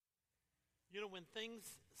You know, when things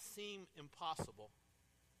seem impossible,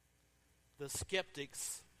 the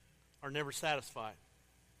skeptics are never satisfied.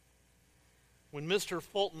 When Mr.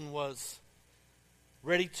 Fulton was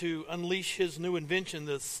ready to unleash his new invention,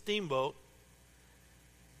 the steamboat,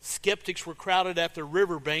 skeptics were crowded at the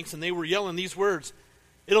riverbanks and they were yelling these words,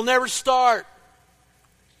 "It'll never start.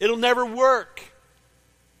 It'll never work."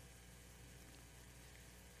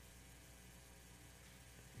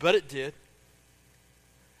 But it did.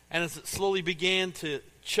 And as it slowly began to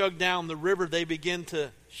chug down the river, they began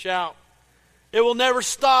to shout, "It will never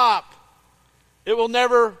stop. It will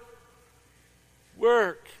never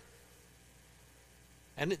work."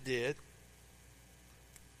 And it did.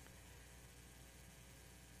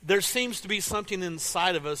 There seems to be something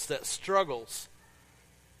inside of us that struggles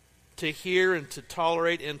to hear and to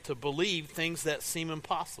tolerate and to believe things that seem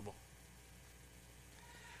impossible.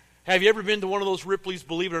 Have you ever been to one of those Ripley's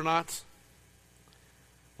Believe It or Nots?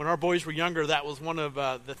 When our boys were younger, that was one of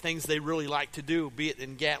the things they really liked to do, be it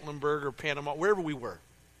in Gatlinburg or Panama, wherever we were.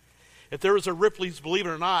 If there was a Ripley's Believe It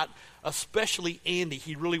or Not, especially Andy,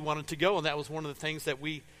 he really wanted to go, and that was one of the things that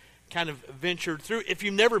we kind of ventured through. If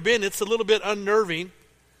you've never been, it's a little bit unnerving.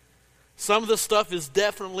 Some of the stuff is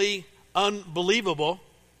definitely unbelievable.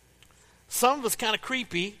 Some of it's kind of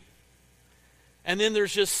creepy. And then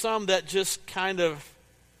there's just some that just kind of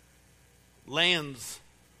lands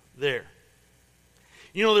there.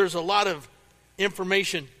 You know, there's a lot of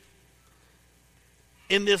information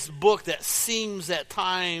in this book that seems at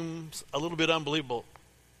times a little bit unbelievable.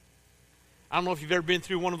 I don't know if you've ever been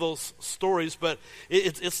through one of those stories, but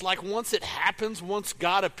it's like once it happens, once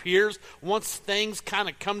God appears, once things kind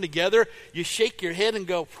of come together, you shake your head and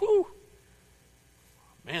go, "Whew,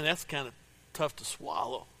 man, that's kind of tough to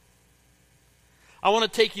swallow." I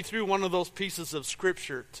want to take you through one of those pieces of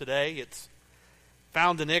Scripture today. It's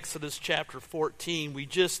found in Exodus chapter 14. We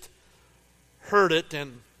just heard it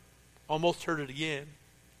and almost heard it again.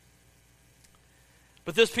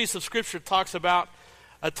 But this piece of Scripture talks about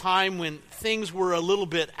a time when things were a little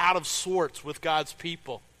bit out of sorts with God's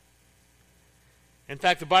people. In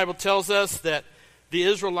fact, the Bible tells us that the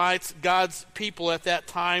Israelites, God's people at that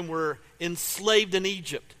time, were enslaved in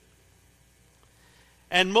Egypt.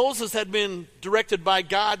 And Moses had been directed by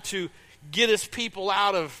God to get his people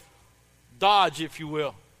out of Dodge, if you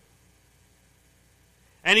will.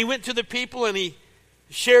 And he went to the people and he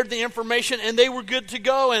shared the information, and they were good to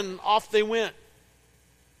go, and off they went.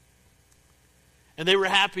 And they were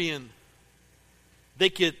happy, and they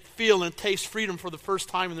could feel and taste freedom for the first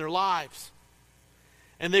time in their lives.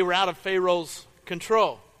 And they were out of Pharaoh's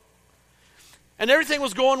control. And everything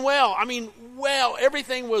was going well. I mean, well,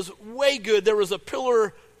 everything was way good. There was a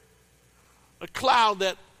pillar, a cloud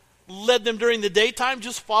that led them during the daytime.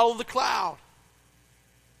 Just follow the cloud.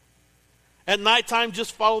 At nighttime,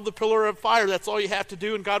 just follow the pillar of fire. That's all you have to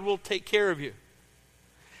do, and God will take care of you.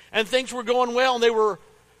 And things were going well, and they were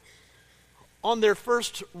on their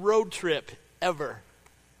first road trip ever,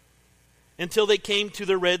 until they came to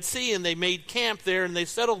the Red Sea, and they made camp there, and they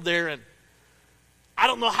settled there. And I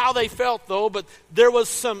don't know how they felt, though, but there was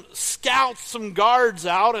some scouts, some guards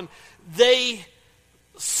out, and they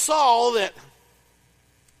saw that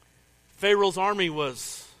Pharaoh's army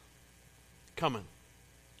was coming.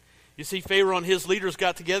 You see, Pharaoh and his leaders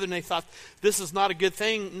got together, and they thought, this is not a good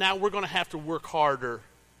thing. Now we're going to have to work harder.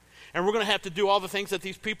 And we're going to have to do all the things that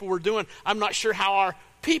these people were doing. I'm not sure how our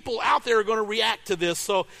people out there are going to react to this.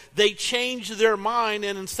 So they changed their mind,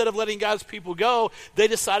 and instead of letting God's people go, they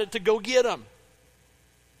decided to go get them.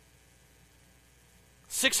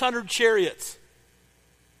 600 chariots.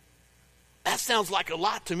 That sounds like a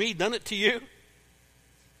lot to me, doesn't it to you?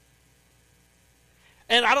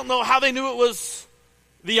 And I don't know how they knew it was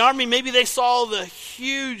the army. Maybe they saw the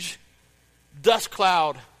huge dust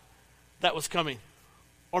cloud that was coming.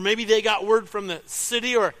 Or maybe they got word from the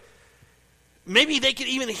city, or maybe they could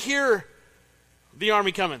even hear the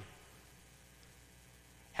army coming.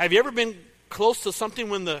 Have you ever been close to something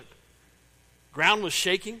when the ground was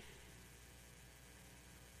shaking?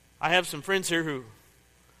 I have some friends here who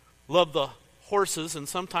love the horses, and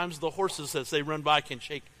sometimes the horses, as they run by, can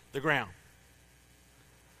shake the ground.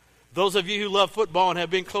 Those of you who love football and have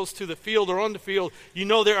been close to the field or on the field, you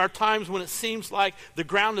know there are times when it seems like the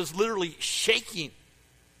ground is literally shaking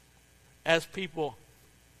as people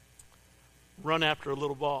run after a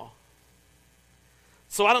little ball.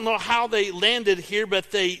 So I don't know how they landed here,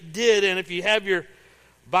 but they did. And if you have your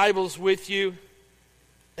Bibles with you,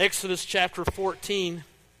 Exodus chapter 14,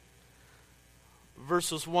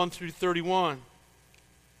 verses 1 through 31.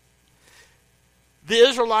 The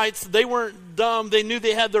Israelites, they weren't dumb. They knew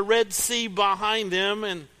they had the Red Sea behind them,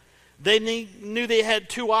 and They knew they had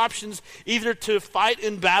two options, either to fight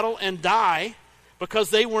in battle and die because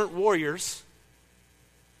they weren't warriors,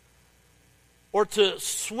 or to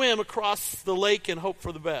swim across the lake and hope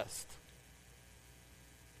for the best.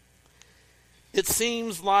 It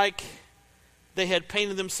seems like they had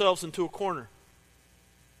painted themselves into a corner.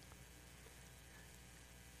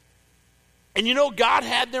 And you know, God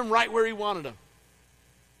had them right where He wanted them,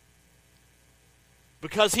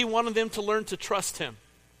 because He wanted them to learn to trust Him.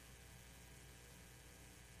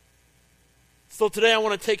 So today I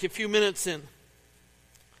want to take a few minutes and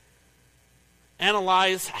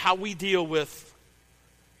analyze how we deal with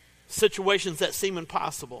situations that seem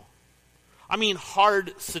impossible. I mean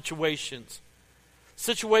hard situations.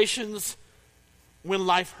 Situations when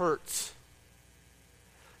life hurts.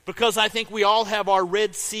 Because I think we all have our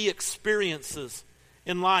Red Sea experiences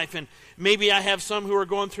in life. And maybe I have some who are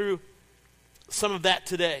going through some of that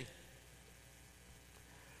today.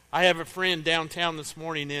 I have a friend downtown this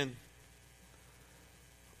morning in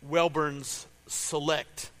Welburn's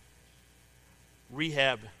Select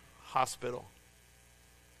Rehab Hospital.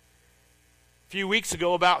 A few weeks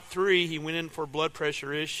ago, about 3, he went in for blood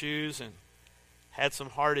pressure issues and had some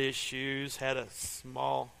heart issues, had a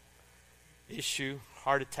small issue,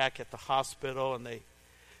 heart attack at the hospital, and they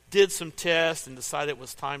did some tests and decided it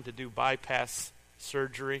was time to do bypass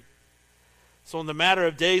surgery. So in the matter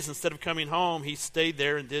of days, instead of coming home, he stayed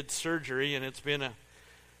there and did surgery, and it's been a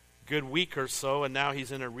good week or so, and now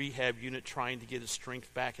he's in a rehab unit trying to get his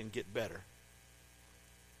strength back and get better.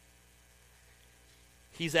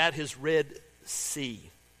 He's at his Red Sea.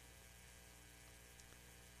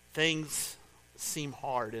 Things seem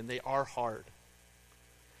hard, and they are hard.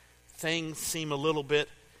 Things seem a little bit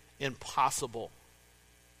impossible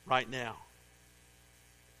right now.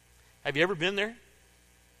 Have you ever been there?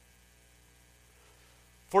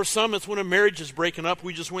 For some, it's when a marriage is breaking up.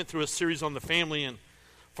 We just went through a series on the family, and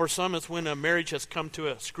for some, it's when a marriage has come to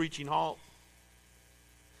a screeching halt.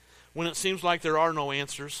 When it seems like there are no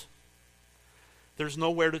answers. There's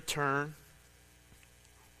nowhere to turn.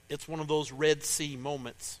 It's one of those Red Sea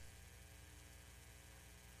moments.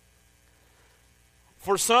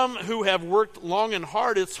 For some who have worked long and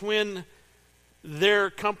hard, it's when their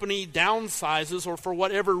company downsizes, or for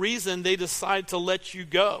whatever reason, they decide to let you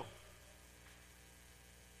go.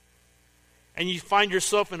 And you find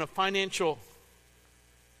yourself in a financial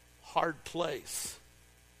hard place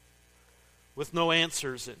with no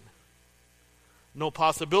answers and no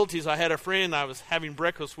possibilities. I had a friend I was having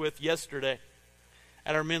breakfast with yesterday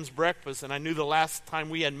at our men's breakfast, and I knew the last time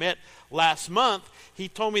we had met last month, he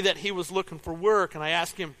told me that he was looking for work, and I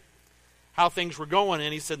asked him how things were going,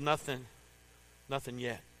 and he said nothing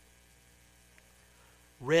yet.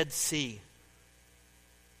 Red Sea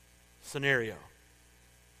scenario.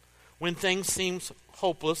 When things seem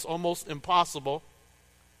hopeless, almost impossible,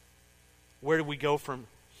 where do we go from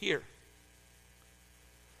here?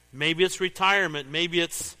 Maybe it's retirement. Maybe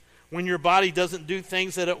it's when your body doesn't do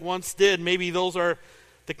things that it once did. Maybe those are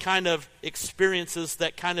the kind of experiences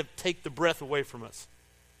that kind of take the breath away from us.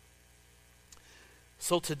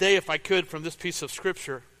 So today, if I could, from this piece of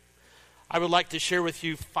Scripture, I would like to share with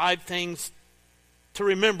you 5 things to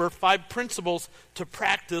remember, 5 principles to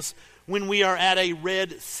practice when we are at a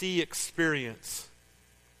Red Sea experience.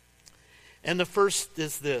 And the first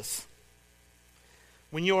is this.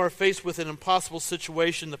 When you are faced with an impossible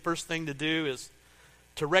situation, the first thing to do is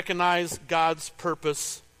to recognize God's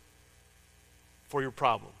purpose for your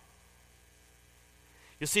problem.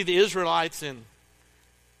 You see, the Israelites in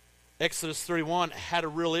Exodus 31 had a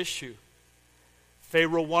real issue.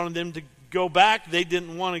 Pharaoh wanted them to go back. They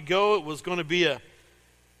didn't want to go. It was going to be a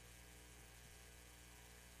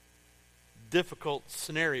difficult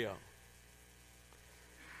scenario.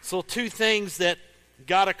 So 2 things that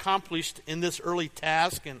God accomplished in this early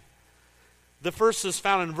task, and the first is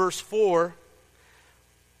found in verse 4,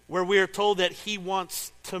 where we are told that He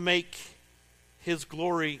wants to make His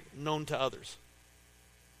glory known to others.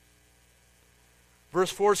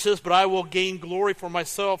 Verse 4 says, "But I will gain glory for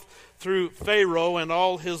myself through Pharaoh and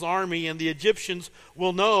all his army, and the Egyptians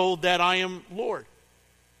will know that I am Lord."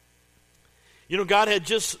 You know, God had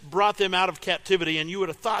just brought them out of captivity, and you would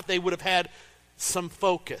have thought they would have had some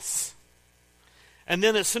focus. And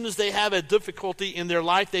then as soon as they have a difficulty in their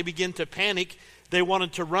life, they begin to panic. They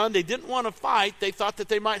wanted to run. They didn't want to fight. They thought that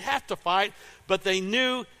they might have to fight, but they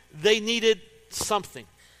knew they needed something.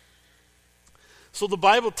 So the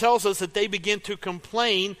Bible tells us that they begin to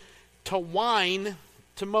complain, to whine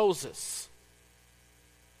to Moses.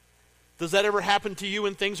 Does that ever happen to you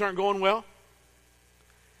when things aren't going well?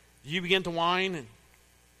 You begin to whine and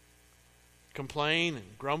complain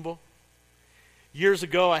and grumble? Years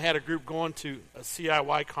ago, I had a group going to a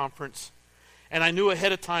CIY conference, and I knew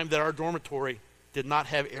ahead of time that our dormitory did not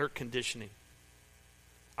have air conditioning.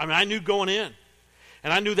 I mean, I knew going in,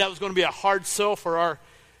 and I knew that was going to be a hard sell for our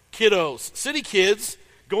kiddos. City kids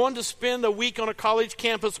going to spend a week on a college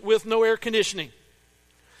campus with no air conditioning.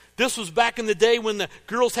 This was back in the day when the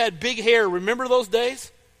girls had big hair. Remember those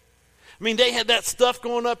days? I mean, they had that stuff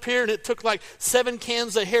going up here, and it took like 7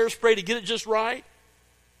 cans of hairspray to get it just right.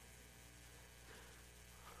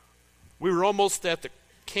 We were almost at the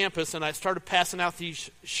campus, and I started passing out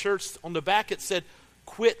these shirts. On the back, it said,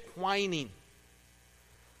 "Quit whining."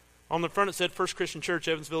 On the front, it said, First Christian Church,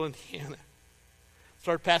 Evansville, Indiana.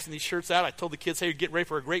 Started passing these shirts out. I told the kids, hey, you're getting ready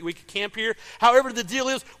for a great week of camp here. However, the deal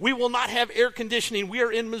is we will not have air conditioning. We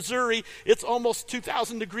are in Missouri. It's almost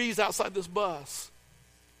 2,000 degrees outside this bus.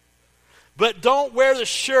 But don't wear the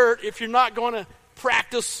shirt if you're not going to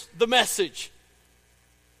practice the message.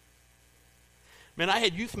 Man, I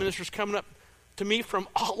had youth ministers coming up to me from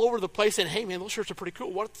all over the place saying, hey, man, those shirts are pretty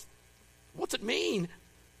cool. What's it mean?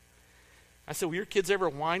 I said, well, your kids ever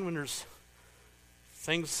whine when there's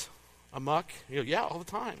things amok? You go, yeah, all the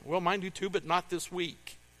time. Well, mine do too, but not this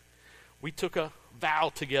week. We took a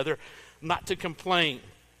vow together not to complain.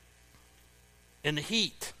 And the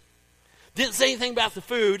heat. Didn't say anything about the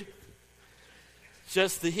food,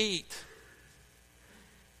 just the heat.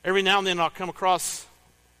 Every now and then I'll come across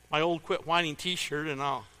my old Quit Whining t-shirt, and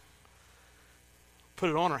I'll put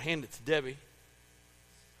it on or hand it to Debbie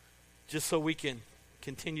just so we can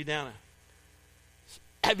continue down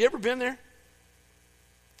Have you ever been there?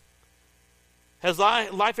 Has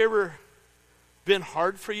life ever been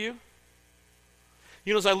hard for you?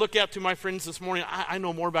 You know, as I look out to my friends this morning, I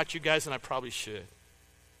know more about you guys than I probably should.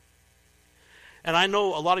 And I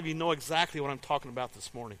know a lot of you know exactly what I'm talking about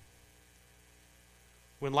this morning.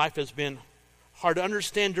 When life has been hard to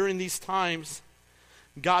understand during these times,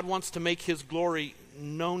 God wants to make his glory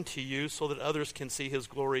known to you so that others can see his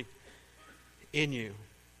glory in you.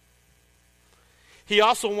 He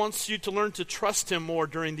also wants you to learn to trust him more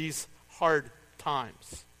during these hard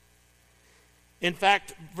times. In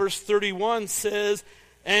fact, verse 31 says,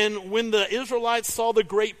 and when the Israelites saw the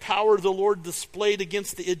great power the Lord displayed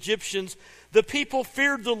against the Egyptians, the people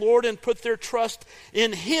feared the Lord and put their trust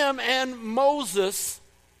in him and Moses,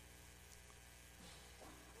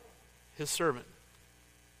 his servant.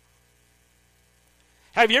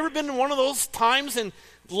 Have you ever been in one of those times and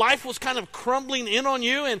life was kind of crumbling in on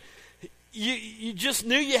you and you just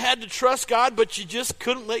knew you had to trust God, but you just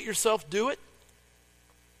couldn't let yourself do it?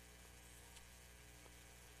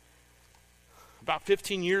 About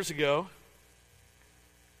 15 years ago,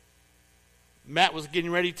 Matt was getting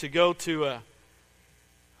ready to go to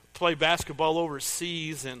play basketball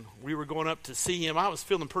overseas, and we were going up to see him. I was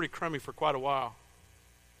feeling pretty crummy for quite a while.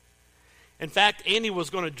 In fact, Andy was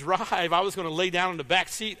going to drive. I was going to lay down in the back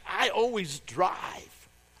seat. I always drive.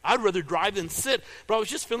 I'd rather drive than sit, but I was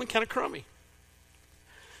just feeling kind of crummy.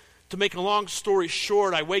 To make a long story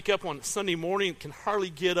short, I wake up on Sunday morning, can hardly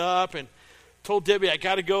get up, and told Debbie I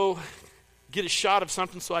got to go get a shot of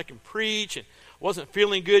something so I can preach, and wasn't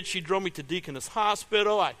feeling good. She drove me to Deaconess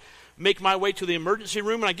Hospital. I make my way to the emergency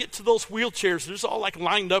room, and I get to those wheelchairs. They're just all like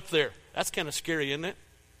lined up there. That's kind of scary, isn't it?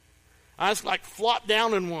 I just like flopped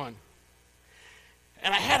down in one.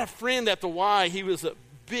 And I had a friend at the Y. He was a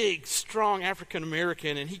big, strong African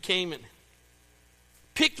American, and he came and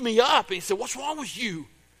picked me up, and he said, what's wrong with you?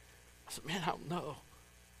 I said, man, I don't know.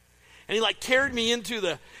 And he like carried me into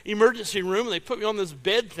the emergency room, and they put me on this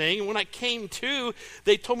bed thing. And when I came to,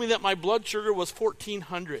 they told me that my blood sugar was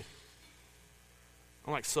 1,400.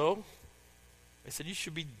 I'm like, so? They said, you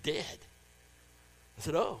should be dead. I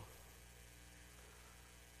said, oh.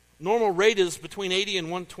 Normal rate is between 80 and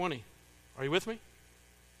 120. Are you with me?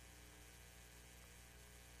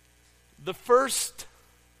 The first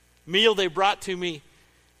meal they brought to me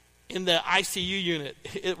in the ICU unit,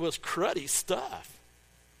 it was cruddy stuff.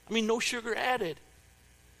 I mean, no sugar added.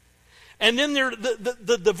 And then there,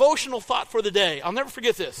 the devotional thought for the day. I'll never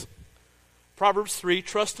forget this. Proverbs 3,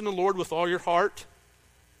 trust in the Lord with all your heart.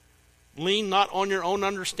 Lean not on your own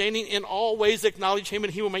understanding. In all ways acknowledge him,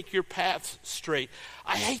 and he will make your paths straight.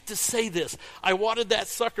 I hate to say this. I wadded that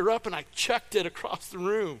sucker up, and I chucked it across the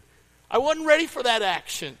room. I wasn't ready for that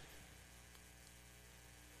action.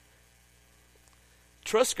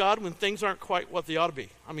 Trust God when things aren't quite what they ought to be.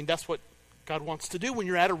 I mean, that's what God wants to do when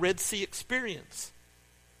you're at a Red Sea experience.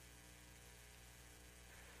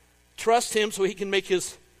 Trust him so he can make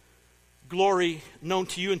his glory known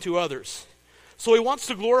to you and to others. So he wants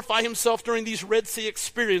to glorify himself during these Red Sea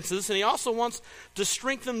experiences, and he also wants to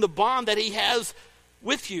strengthen the bond that he has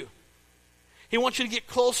with you. He wants you to get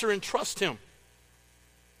closer and trust him.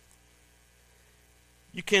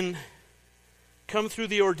 You can come through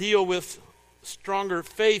the ordeal with stronger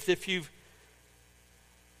faith if you've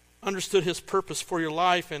understood his purpose for your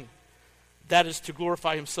life, and that is to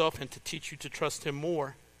glorify himself and to teach you to trust him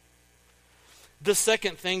more. The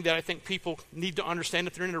second thing that I think people need to understand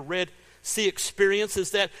if they're in a Red Sea experience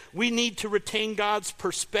is that we need to retain God's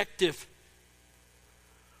perspective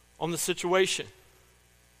on the situation.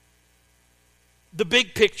 The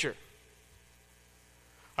big picture.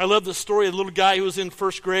 I love the story of the little guy who was in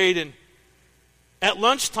first grade, and at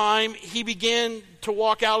lunchtime he began to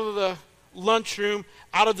walk out of the lunchroom,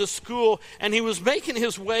 out of the school, and he was making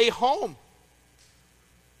his way home.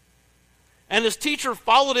 And his teacher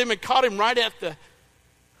followed him and caught him right at the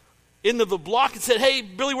end of the block and said, "Hey,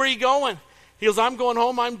 Billy, where are you going?" He goes, "I'm going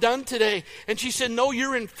home. I'm done today." And she said, "No,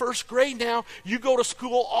 you're in first grade now. You go to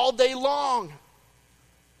school all day long."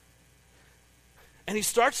 And he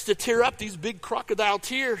starts to tear up these big crocodile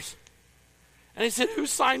tears. And he said, "Who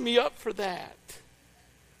signed me up for that?"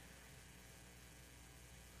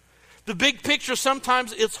 The big picture,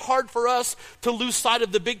 sometimes it's hard for us to lose sight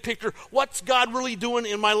of the big picture. What's God really doing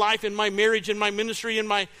in my life, in my marriage, in my ministry, in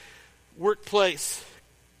my workplace?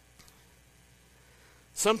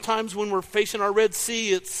 Sometimes when we're facing our Red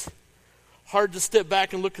Sea, it's hard to step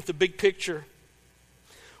back and look at the big picture.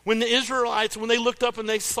 When the Israelites, when they looked up and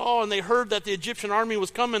they saw and they heard that the Egyptian army was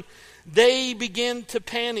coming, they began to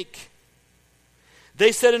panic.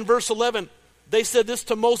 They said in verse 11, they said this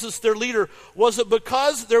to Moses, their leader, "Was it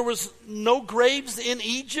because there was no graves in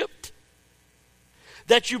Egypt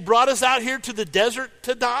that you brought us out here to the desert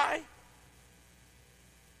to die?"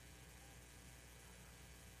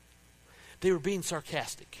 They were being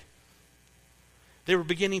sarcastic. They were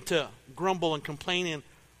beginning to grumble and complain and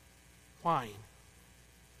whine.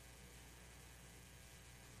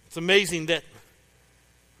 It's amazing that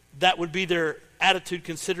that would be their attitude,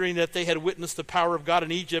 considering that they had witnessed the power of God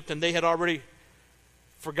in Egypt and they had already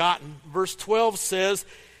forgotten. Verse 12 says,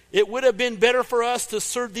 "It would have been better for us to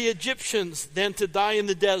serve the Egyptians than to die in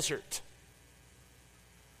the desert."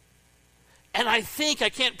 And I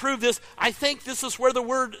can't prove this, I think this is where the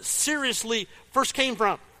word seriously first came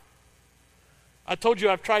from. I told you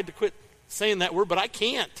I've tried to quit saying that word, but I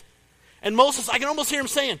can't. And Moses, I can almost hear him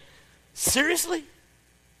saying, "Seriously?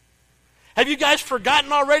 Have you guys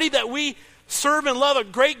forgotten already that we serve and love a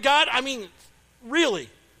great God? I mean, really?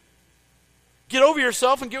 Get over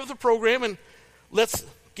yourself and get with the program and let's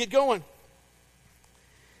get going."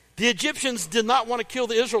 The Egyptians did not want to kill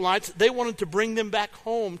the Israelites. They wanted to bring them back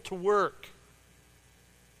home to work.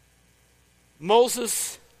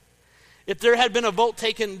 Moses, if there had been a vote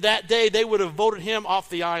taken that day, they would have voted him off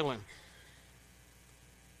the island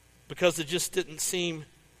because it just didn't seem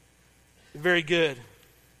very good.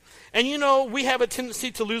 And you know, we have a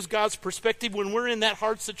tendency to lose God's perspective when we're in that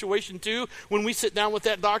hard situation too, when we sit down with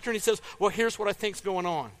that doctor and he says, "Well, here's what I think's going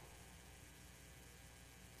on."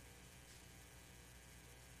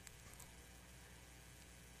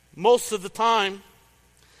 Most of the time,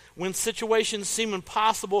 when situations seem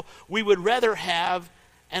impossible, we would rather have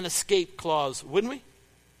an escape clause, wouldn't we?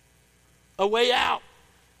 A way out.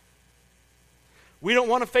 We don't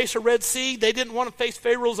want to face a Red Sea. They didn't want to face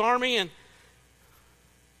Pharaoh's army, and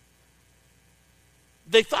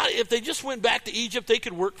they thought if they just went back to Egypt, they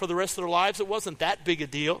could work for the rest of their lives. It wasn't that big a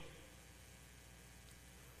deal.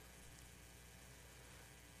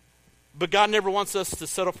 But God never wants us to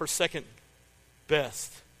settle for second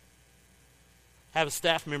best. I have a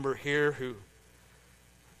staff member here who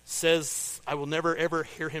says I will never ever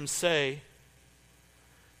hear him say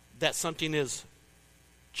that something is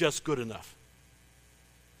just good enough.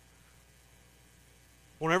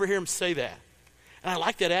 We'll never hear him say that. And I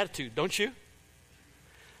like that attitude, don't you?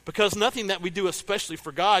 Because nothing that we do, especially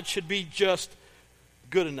for God, should be just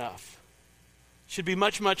good enough. It should be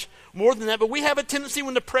much, much more than that. But we have a tendency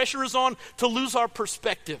when the pressure is on to lose our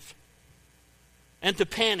perspective and to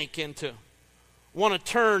panic and to want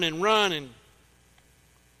to turn and run and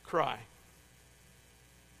cry.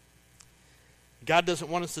 God doesn't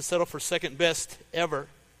want us to settle for second best ever.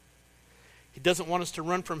 He doesn't want us to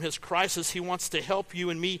run from his crisis. He wants to help you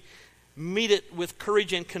and me meet it with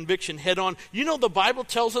courage and conviction head on. You know, the Bible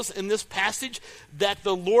tells us in this passage that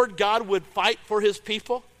the Lord God would fight for his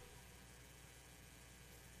people.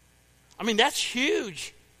 I mean, that's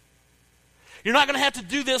huge. You're not going to have to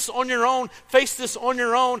do this on your own, face this on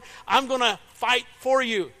your own. I'm going to fight for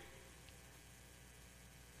you.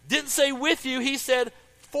 Didn't say with you, he said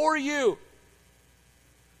for you.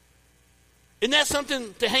 Isn't that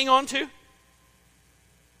something to hang on to?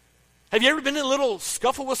 Have you ever been in a little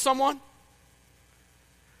scuffle with someone?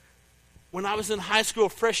 When I was in high school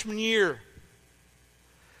freshman year,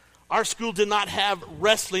 our school did not have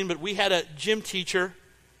wrestling, but we had a gym teacher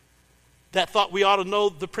that thought we ought to know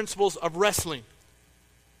the principles of wrestling.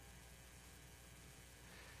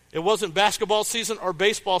 It wasn't basketball season or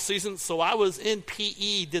baseball season, so I was in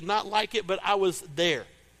PE. Did not like it, but I was there.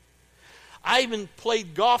 I even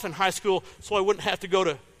played golf in high school so I wouldn't have to go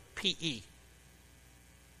to PE.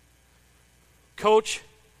 Coach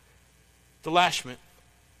DeLashman,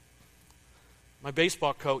 my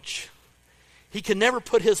baseball coach, he could never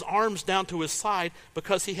put his arms down to his side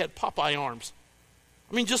because he had Popeye arms.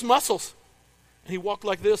 I mean, just muscles. And he walked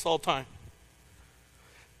like this all the time.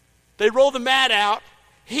 They roll the mat out.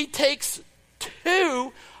 He takes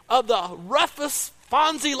two of the roughest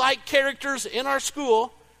Fonzie-like characters in our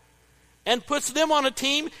school and puts them on a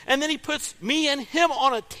team, and then he puts me and him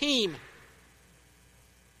on a team.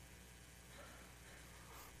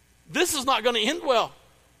 This is not going to end well.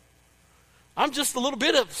 I'm just a little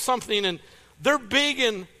bit of something, and they're big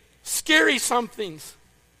and scary somethings.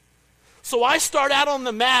 So I start out on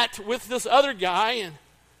the mat with this other guy, and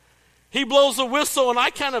he blows the whistle, and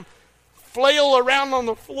I kind of flail around on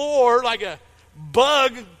the floor like a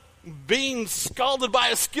bug being scalded by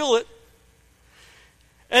a skillet.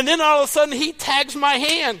 And then all of a sudden, he tags my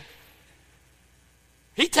hand.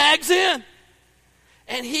 He tags in.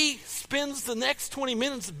 And he spends the next 20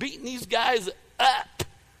 minutes beating these guys up.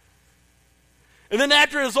 And then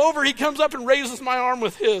after it's over, he comes up and raises my arm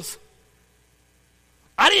with his.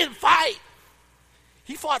 I didn't fight.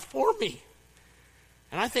 He fought for me.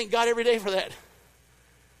 And I thank God every day for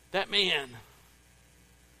that man.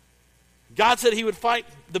 God said he would fight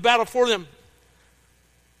the battle for them.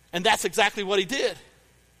 And that's exactly what he did.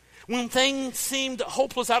 When things seemed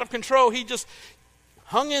hopeless, out of control, he just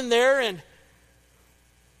hung in there, and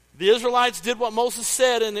the Israelites did what Moses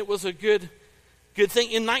said, and it was a good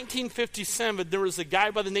thing. In 1957, there was a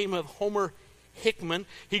guy by the name of Homer Hickman.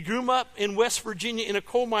 He grew up in West Virginia in a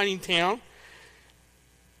coal mining town.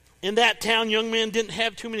 In that town, young men didn't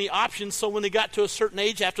have too many options, so when they got to a certain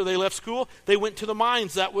age after they left school, they went to the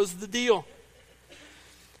mines. That was the deal.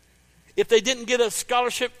 If they didn't get a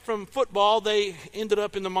scholarship from football, they ended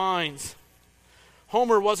up in the mines.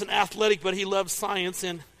 Homer wasn't athletic, but he loved science,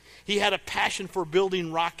 and he had a passion for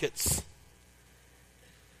building rockets.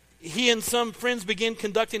 He and some friends began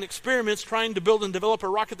conducting experiments trying to build and develop a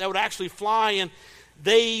rocket that would actually fly, and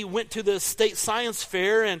they went to the state science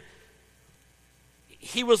fair, and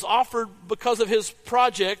he was offered, because of his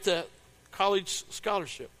project, a college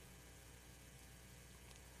scholarship.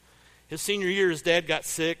 His senior year, his dad got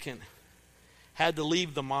sick and had to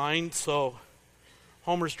leave the mine, so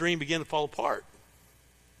Homer's dream began to fall apart.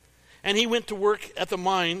 And he went to work at the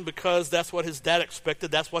mine because that's what his dad expected,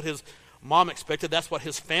 that's what his mom expected, that's what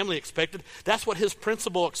his family expected, that's what his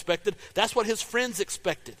principal expected, that's what his friends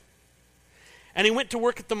expected. And he went to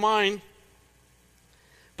work at the mine,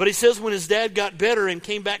 but he says when his dad got better and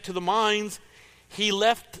came back to the mines, he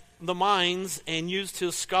left the mines and used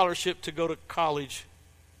his scholarship to go to college.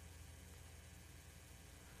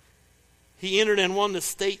 He entered and won the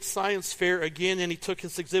state science fair again, and he took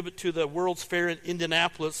his exhibit to the World's Fair in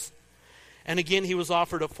Indianapolis. And again, he was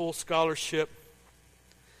offered a full scholarship.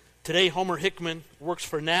 Today, Homer Hickman works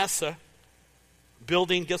for NASA,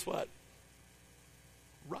 building, guess what?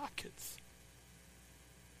 Rockets.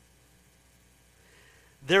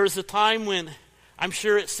 There was a time when I'm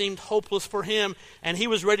sure it seemed hopeless for him, and he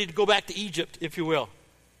was ready to go back to Egypt, if you will.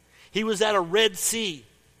 He was at a Red Sea,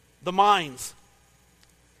 the mines.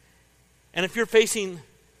 And if you're facing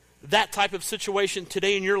that type of situation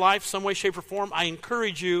today in your life, some way, shape, or form, I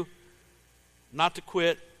encourage you not to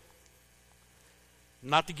quit,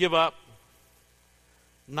 not to give up,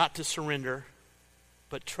 not to surrender,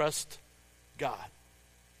 but trust God.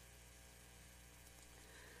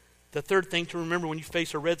 The third thing to remember when you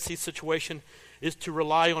face a Red Sea situation is to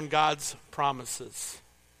rely on God's promises.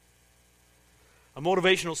 A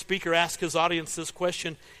motivational speaker asked his audience this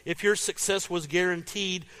question: if your success was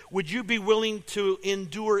guaranteed, would you be willing to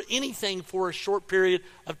endure anything for a short period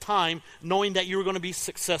of time knowing that you were going to be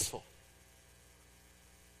successful?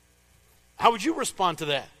 How would you respond to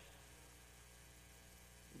that?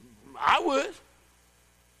 I would.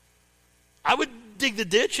 I would dig the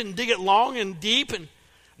ditch and dig it long and deep, and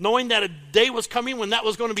knowing that a day was coming when that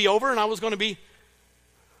was going to be over and I was going to be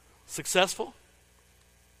successful.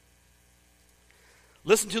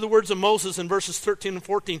 Listen to the words of Moses in verses 13 and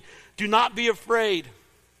 14. Do not be afraid.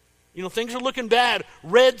 You know, things are looking bad.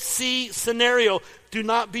 Red Sea scenario. Do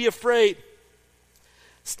not be afraid.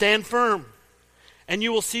 Stand firm, and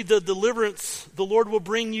you will see the deliverance the Lord will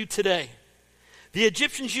bring you today. The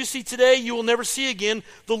Egyptians you see today, you will never see again.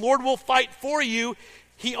 The Lord will fight for you.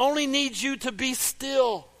 He only needs you to be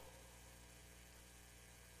still.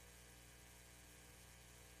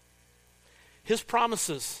 His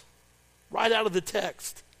promises right out of the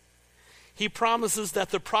text. He promises that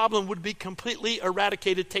the problem would be completely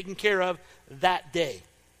eradicated, taken care of that day.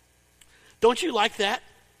 Don't you like that?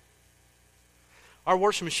 Our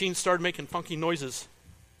washing machine started making funky noises,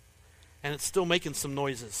 and it's still making some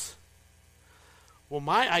noises. Well,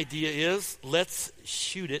 my idea is, let's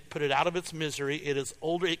shoot it, put it out of its misery. It is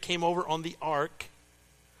older. It came over on the ark.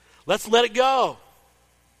 Let's let it go.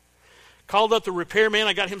 Called up the repairman.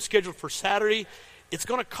 I got him scheduled for Saturday. It's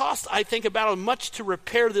going to cost, I think, about as much to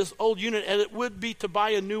repair this old unit as it would be to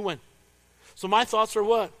buy a new one. So my thoughts are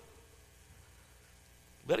what?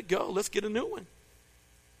 Let it go. Let's get a new one.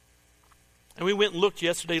 And we went and looked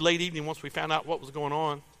yesterday late evening once we found out what was going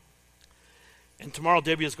on. And tomorrow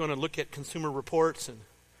Debbie is going to look at Consumer Reports and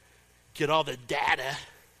get all the data.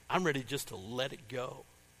 I'm ready just to let it go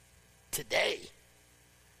today.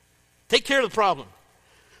 Take care of the problem.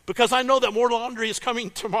 Because I know that more laundry is coming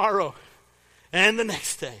tomorrow and the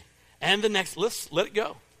next day and the next. Let's let it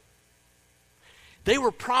go. They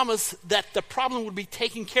were promised that the problem would be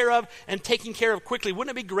taken care of and taken care of quickly.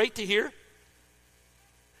 Wouldn't it be great to hear?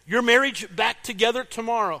 Your marriage back together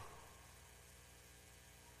tomorrow.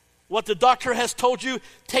 What the doctor has told you,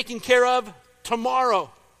 taken care of tomorrow.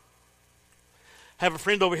 I have a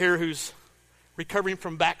friend over here who's recovering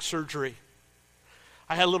from back surgery.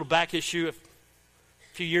 I had a little back issue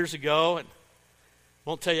a few years ago, and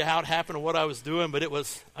won't tell you how it happened or what I was doing, but it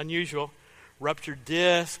was unusual. Ruptured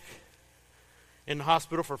disc, in the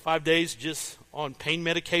hospital for 5 days just on pain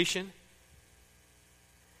medication.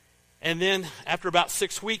 And then after about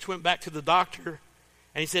 6 weeks, went back to the doctor,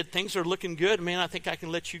 and he said, things are looking good. Man, I think I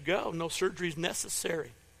can let you go. No surgery is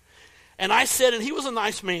necessary. And I said, and he was a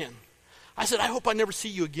nice man, I said, I hope I never see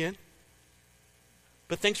you again.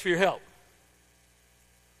 But thanks for your help.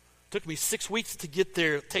 Took me 6 weeks to get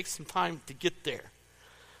there. It takes some time to get there.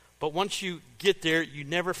 But once you get there, you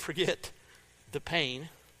never forget the pain.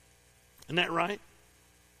 Isn't that right?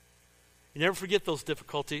 You never forget those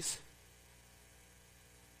difficulties.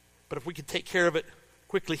 But if we could take care of it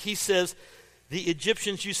quickly, he says, the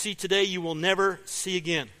Egyptians you see today, you will never see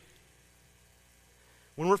again.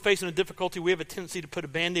 When we're facing a difficulty, we have a tendency to put a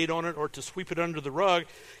Band-Aid on it or to sweep it under the rug.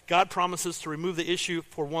 God promises to remove the issue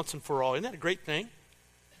for once and for all. Isn't that a great thing?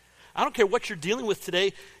 I don't care what you're dealing with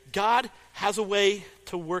today. God has a way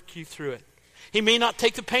to work you through it. He may not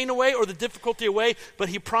take the pain away or the difficulty away, but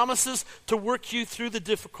he promises to work you through the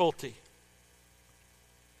difficulty.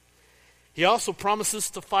 He also promises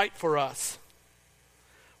to fight for us.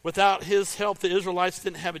 Without his help, the Israelites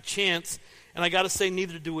didn't have a chance, and I got to say,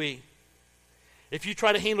 neither do we. If you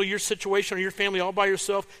try to handle your situation or your family all by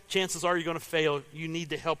yourself, chances are you're going to fail. You need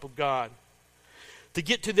the help of God. To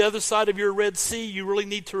get to the other side of your Red Sea, you really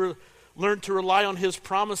need to learn to rely on his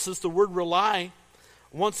promises. The word rely,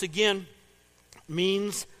 once again,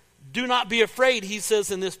 means do not be afraid, he says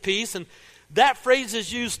in this piece. And that phrase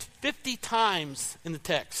is used 50 times in the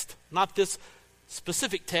text. Not this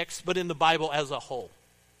specific text, but in the Bible as a whole.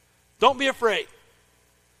 Don't be afraid.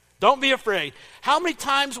 Don't be afraid. How many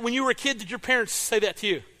times when you were a kid did your parents say that to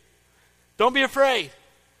you? Don't be afraid.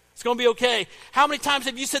 It's going to be okay. How many times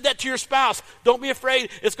have you said that to your spouse? Don't be afraid.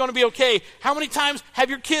 It's going to be okay. How many times have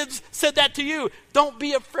your kids said that to you? Don't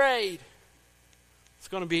be afraid. It's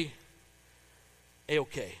going to be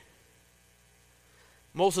A-okay.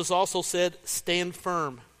 Moses also said, stand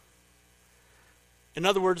firm. In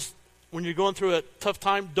other words, when you're going through a tough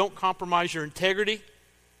time, don't compromise your integrity.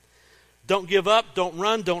 Don't give up. Don't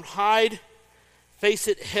run. Don't hide. Face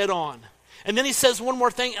it head on. And then he says one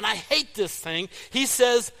more thing, and I hate this thing. He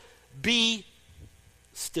says, be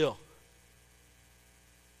still.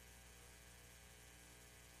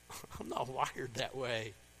 I'm not wired that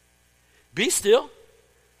way. Be still.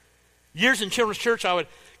 Years in children's church, I would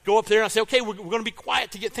go up there and I'd say, okay, we're going to be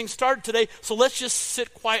quiet to get things started today, so let's just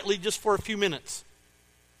sit quietly just for a few minutes.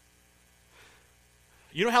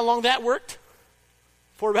 You know how long that worked?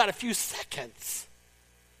 For about a few seconds.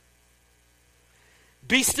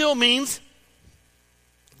 Be still means,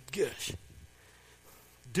 gosh,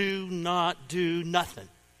 do not do nothing.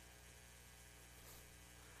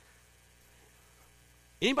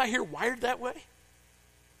 Anybody here wired that way?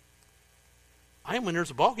 I am when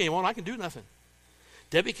there's a ball game on, I can do nothing.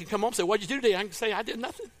 Debbie can come home and say, what'd you do today? I can say, I did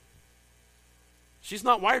nothing. She's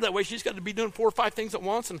not wired that way. She's got to be doing 4 or 5 things at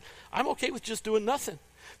once, and I'm okay with just doing nothing.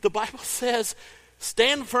 The Bible says,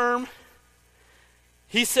 stand firm.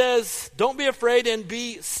 He says, don't be afraid and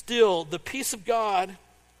be still. The peace of God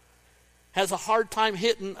has a hard time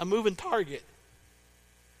hitting a moving target.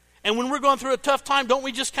 And when we're going through a tough time, don't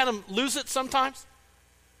we just kind of lose it sometimes?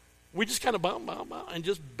 We just kind of and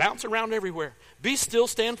just bounce around everywhere. Be still,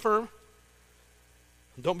 stand firm.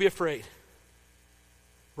 Don't be afraid.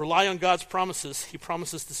 Rely on God's promises. He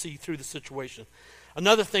promises to see you through the situation.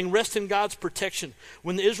 Another thing, rest in God's protection.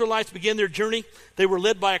 When the Israelites began their journey, they were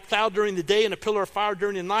led by a cloud during the day and a pillar of fire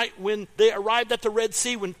during the night. When they arrived at the Red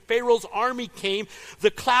Sea, when Pharaoh's army came,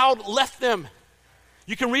 the cloud left them.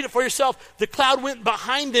 You can read it for yourself. The cloud went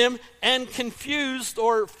behind them and confused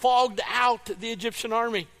or fogged out the Egyptian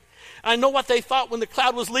army. I know what they thought when the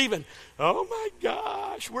cloud was leaving. Oh my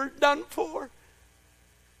gosh, we're done for.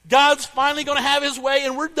 God's finally going to have his way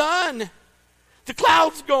and we're done. The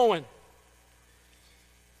cloud's going.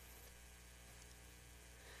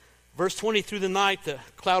 Verse 20, through the night, the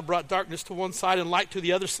cloud brought darkness to one side and light to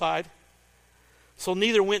the other side. So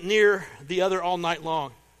neither went near the other all night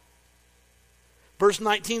long. Verse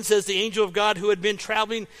 19 says, the angel of God who had been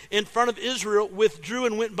traveling in front of Israel withdrew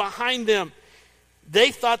and went behind them. They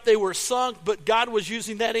thought they were sunk, but God was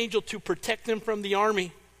using that angel to protect them from the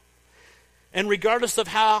army. And regardless of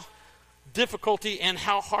how difficulty and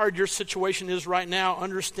how hard your situation is right now,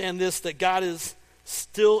 understand this, that God is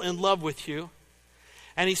still in love with you.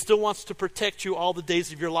 And he still wants to protect you all the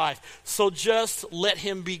days of your life. So just let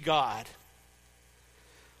him be God.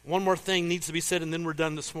 One more thing needs to be said, and then we're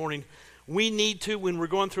done this morning. We need to, when we're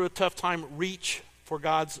going through a tough time, reach for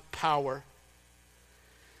God's power.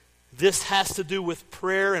 This has to do with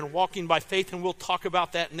prayer and walking by faith, and we'll talk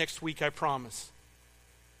about that next week, I promise.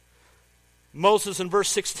 Moses in verse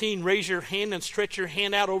 16, raise your hand and stretch your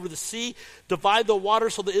hand out over the sea. Divide the water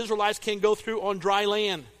so the Israelites can go through on dry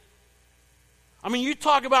land. I mean, you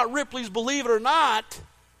talk about Ripley's believe it or not.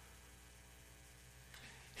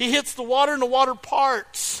 He hits the water and the water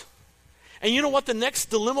parts. And you know what the next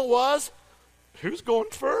dilemma was? Who's going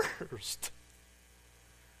first?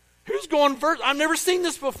 Who's going first? I've never seen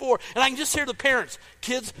this before. And I can just hear the parents.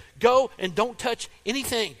 Kids, go and don't touch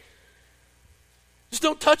anything. Just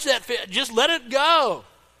don't touch that fish. Just let it go.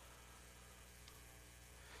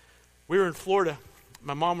 We were in Florida.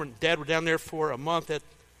 My mom and dad were down there for a month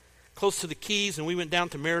close to the Keys, and we went down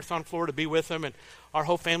to Marathon, Florida to be with them, and our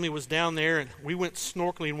whole family was down there, and we went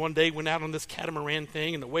snorkeling one day, went out on this catamaran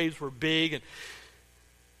thing, and the waves were big, and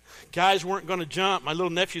guys weren't going to jump. My little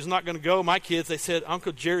nephew's not going to go. My kids, they said,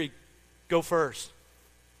 Uncle Jerry, go first.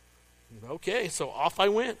 Okay, so off I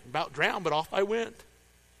went. About drowned, but off I went.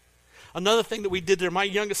 Another thing that we did there, my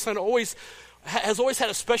youngest son has always had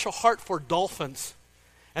a special heart for dolphins.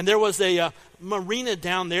 And there was a marina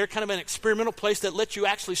down there, kind of an experimental place that let you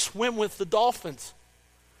actually swim with the dolphins.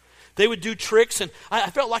 They would do tricks, and I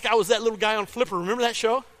felt like I was that little guy on Flipper. Remember that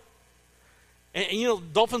show? And you know,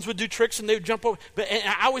 dolphins would do tricks, and they would jump over. And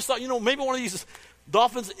I always thought, maybe one of these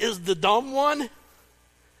dolphins is the dumb one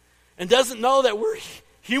and doesn't know that we're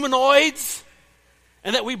humanoids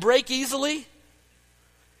and that we break easily.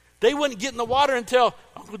 They wouldn't get in the water until,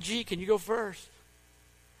 Uncle G, can you go first?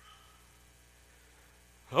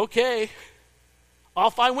 Okay.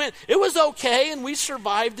 Off I went. It was okay, and we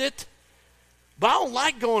survived it. But I don't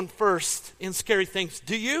like going first in scary things.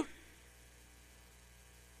 Do you?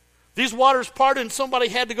 These waters parted, and somebody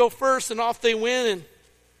had to go first, and off they went. And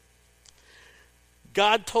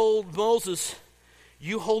God told Moses,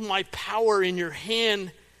 you hold my power in your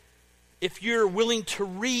hand. If you're willing to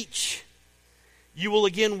reach, you will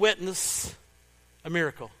again witness a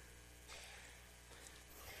miracle.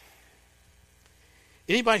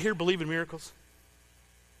 Anybody here believe in miracles?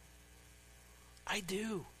 I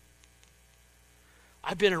do.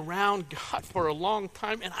 I've been around God for a long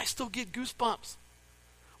time, and I still get goosebumps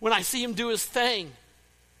when I see him do his thing.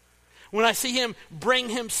 When I see him bring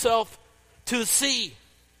himself to the sea.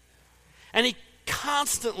 And he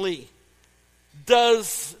constantly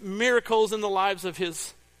does miracles in the lives of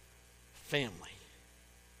his family.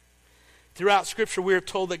 Throughout Scripture, we are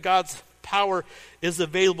told that God's power is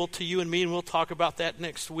available to you and me, and we'll talk about that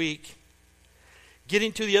next week.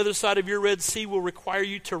 Getting to the other side of your Red Sea will require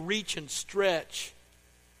you to reach and stretch.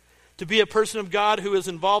 To be a person of God who is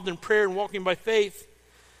involved in prayer and walking by faith,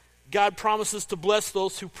 God promises to bless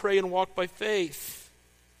those who pray and walk by faith.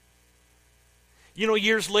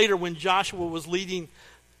 Years later when Joshua was leading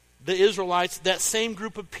the Israelites, that same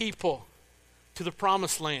group of people, to the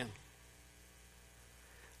promised land,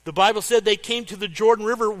 the Bible said they came to the Jordan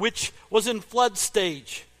River, which was in flood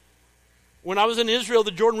stage. When I was in Israel, the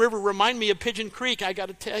Jordan River reminded me of Pigeon Creek, I got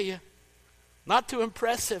to tell you. Not too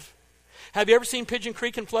impressive. Have you ever seen Pigeon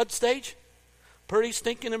Creek in flood stage? Pretty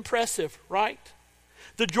stinking impressive, right?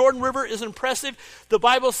 The Jordan River is impressive. The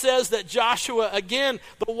Bible says that Joshua, again,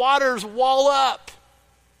 the waters wall up.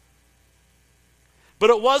 But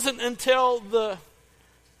it wasn't until the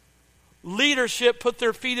leadership put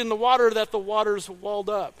their feet in the water that the waters walled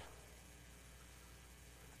up.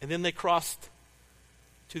 And then they crossed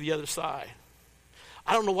to the other side.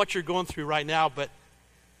 I don't know what you're going through right now, but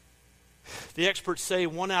the experts say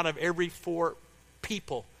 1 out of every 4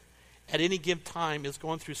 people at any given time is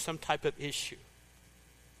going through some type of issue.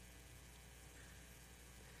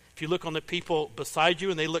 If you look on the people beside you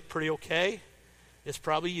and they look pretty okay, it's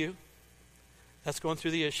probably you that's going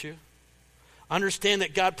through the issue. Understand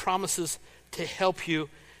that God promises to help you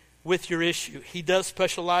with your issue. He does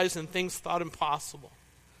specialize in things thought impossible.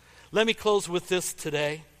 Let me close with this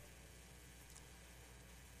today.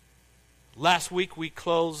 Last week we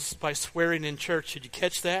closed by swearing in church. Did you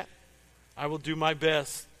catch that? I will do my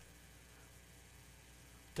best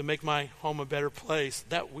to make my home a better place.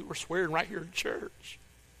 That we were swearing right here in church.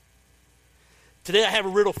 Today I have a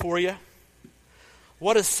riddle for you.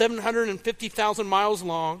 What is 750,000 miles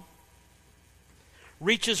long,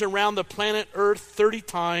 reaches around the planet Earth 30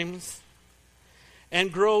 times,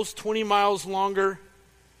 and grows 20 miles longer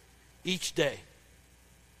each day?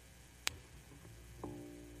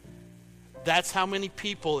 That's how many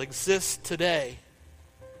people exist today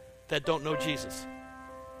that don't know Jesus.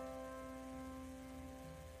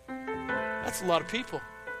 That's a lot of people.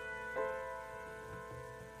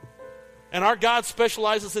 And our God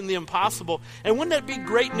specializes in the impossible. And wouldn't that be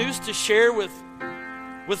great news to share with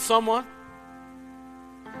someone?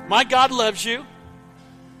 My God loves you.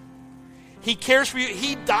 He cares for you.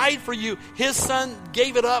 He died for you. His Son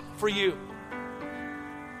gave it up for you.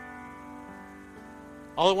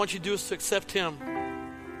 All I want you to do is to accept Him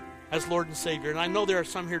as Lord and Savior. And I know there are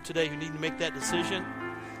some here today who need to make that decision.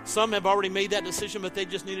 Some have already made that decision, but they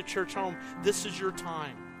just need a church home. This is your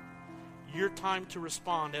time. Your time to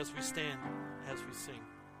respond as we stand, as we sing.